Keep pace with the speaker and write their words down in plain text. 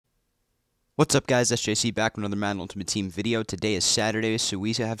What's up, guys? SJC back with another Madden Ultimate Team video. Today is Saturday, so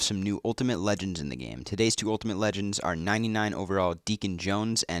we have some new Ultimate Legends in the game. Today's two Ultimate Legends are 99 overall Deacon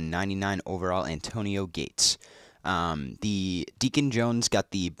Jones and 99 overall Antonio Gates. The Deacon Jones got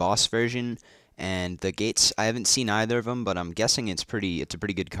the boss version, and the Gates, I haven't seen either of them, but I'm guessing it's a pretty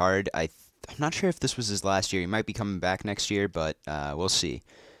good card. I'm not sure if this was his last year. He might be coming back next year, but we'll see.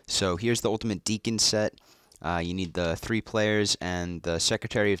 So here's the Ultimate Deacon set. You need the 3 players and the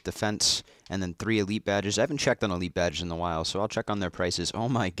Secretary of Defense, and then 3 elite badges. I haven't checked on elite badges in a while, so I'll check on their prices. Oh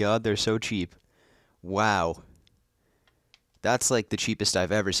my god, they're so cheap. Wow. That's like the cheapest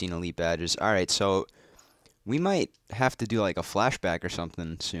I've ever seen elite badges. Alright, so we might have to do like a flashback or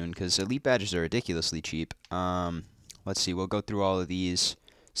something soon, because elite badges are ridiculously cheap. Let's see, we'll go through all of these,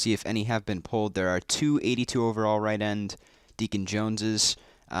 see if any have been pulled. There are 2 82 overall right end Deacon Joneses.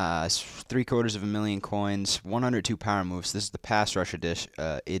 750,000 coins, 102 power moves. This is the pass rush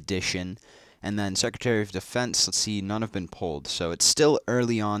edition. And then Secretary of Defense, let's see, none have been pulled. So it's still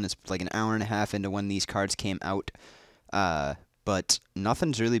early on. It's like an hour and a half into when these cards came out. But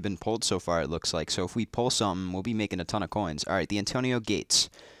nothing's really been pulled so far, it looks like. So if we pull something, we'll be making a ton of coins. Alright, the Antonio Gates.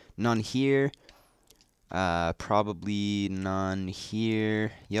 None here. Probably none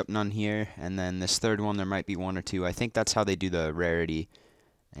here. Yep, none here. And then this third one, there might be 1 or 2. I think that's how they do the rarity.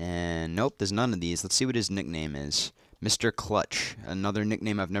 And nope, there's none of these. Let's see what his nickname is. Mr. Clutch, another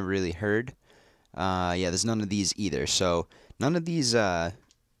nickname I've never really heard. Yeah, there's none of these either. So none of these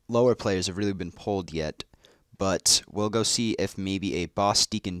lower players have really been pulled yet. But we'll go see if maybe a BOSS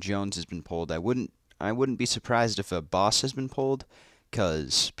Deacon Jones has been pulled. I wouldn't be surprised if a boss has been pulled,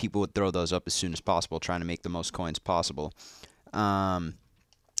 because people would throw those up as soon as possible, trying to make the most coins possible.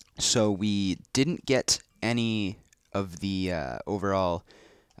 So we didn't get any of the overall.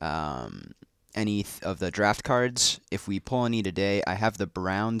 Any of the draft cards. If we pull any today, I have the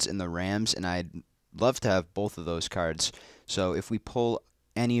Browns and the Rams, and I'd love to have both of those cards. So if we pull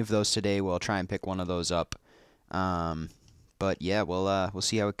any of those today, we'll try and pick one of those up. But yeah, we'll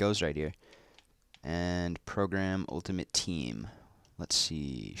see how it goes right here. And program Ultimate Team. Let's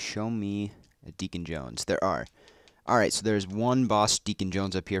see. Show me a Deacon Jones. There are. Alright, so there's one boss Deacon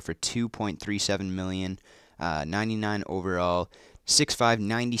Jones up here for 2.37 million. 99 overall. 6'5",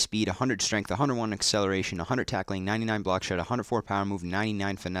 90 speed, 100 strength, 101 acceleration, 100 tackling, 99 block shot, 104 power move,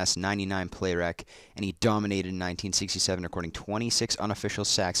 99 finesse, 99 play rec, and he dominated in 1967, recording 26 unofficial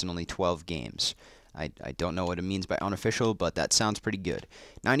sacks in only 12 games. I don't know what it means by unofficial, but that sounds pretty good.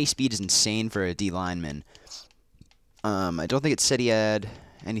 90 speed is insane for a D lineman. I don't think it said he had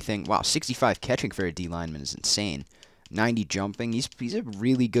anything. Wow, 65 catching for a D lineman is insane. 90 jumping. He's a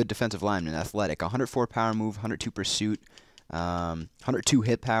really good defensive lineman, athletic. 104 power move, 102 pursuit. 102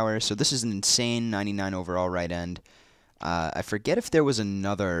 hit power, so this is an insane 99 overall right end. I forget if there was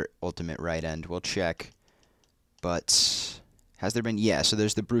another ultimate right end. We'll check. But has there been? Yeah, so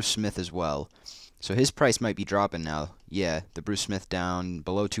there's the Bruce Smith as well. So his price might be dropping now. Yeah, the Bruce Smith down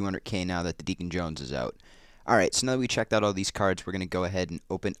below 200k now that the Deacon Jones is out. Alright, so now that we checked out all these cards, we're going to go ahead and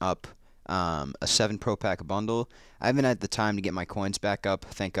open up a 7 Pro Pack bundle. I haven't had the time to get my coins back up.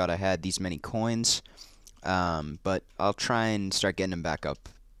 Thank God I had these many coins. But I'll try and start getting them back up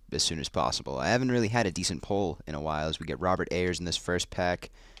as soon as possible. I haven't really had a decent pull in a while, as we get Robert Ayers in this first pack.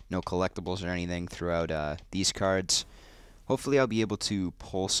 No collectibles or anything throughout these cards. Hopefully I'll be able to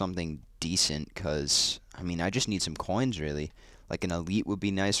pull something decent, because, I mean, I just need some coins, really. Like an elite would be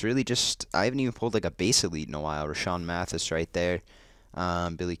nice. Really just, I haven't even pulled like a base elite in a while. Rashawn Mathis right there.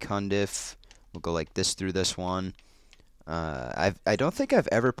 Billy Cundiff. We'll go like this through this one. I don't think I've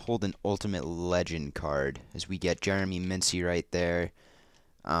ever pulled an Ultimate Legend card, as we get Jeremy Mincy right there.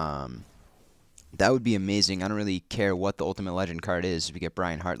 That would be amazing. I don't really care what the Ultimate Legend card is. We get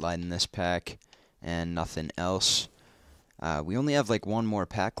Brian Hartline in this pack, and nothing else. We only have like one more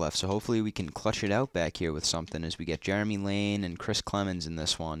pack left, so hopefully we can clutch it out back here with something, as we get Jeremy Lane and Chris Clemens in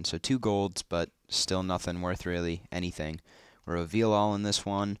this one. So 2 golds, but still nothing worth really anything. We'll reveal all in this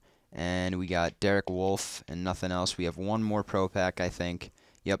one. And we got Derek Wolfe and nothing else. We have one more Pro Pack, I think.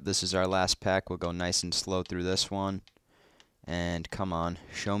 Yep, this is our last pack. We'll go nice and slow through this one. And come on,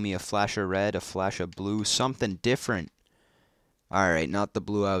 show me a flash of red, a flash of blue, something different. Alright, not the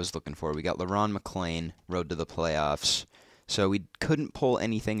blue I was looking for. We got LaRon McClain, road to the playoffs. So we couldn't pull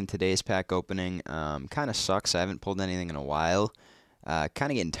anything in today's pack opening. Kind of sucks. I haven't pulled anything in a while.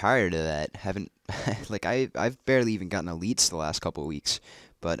 Kind of getting tired of that. Like I've barely even gotten elites the last couple of weeks.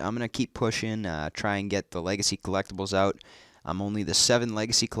 But I'm going to keep pushing, try and get the Legacy Collectibles out. I'm only the 7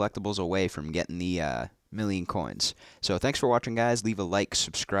 Legacy Collectibles away from getting the million coins. So thanks for watching, guys. Leave a like,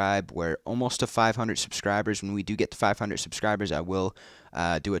 subscribe. We're almost to 500 subscribers. When we do get to 500 subscribers, I will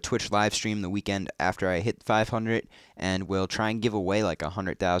do a Twitch live stream the weekend after I hit 500, and we'll try and give away like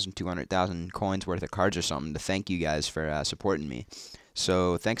 100,000, 200,000 coins worth of cards or something to thank you guys for supporting me.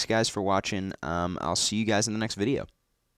 So thanks, guys, for watching. I'll see you guys in the next video.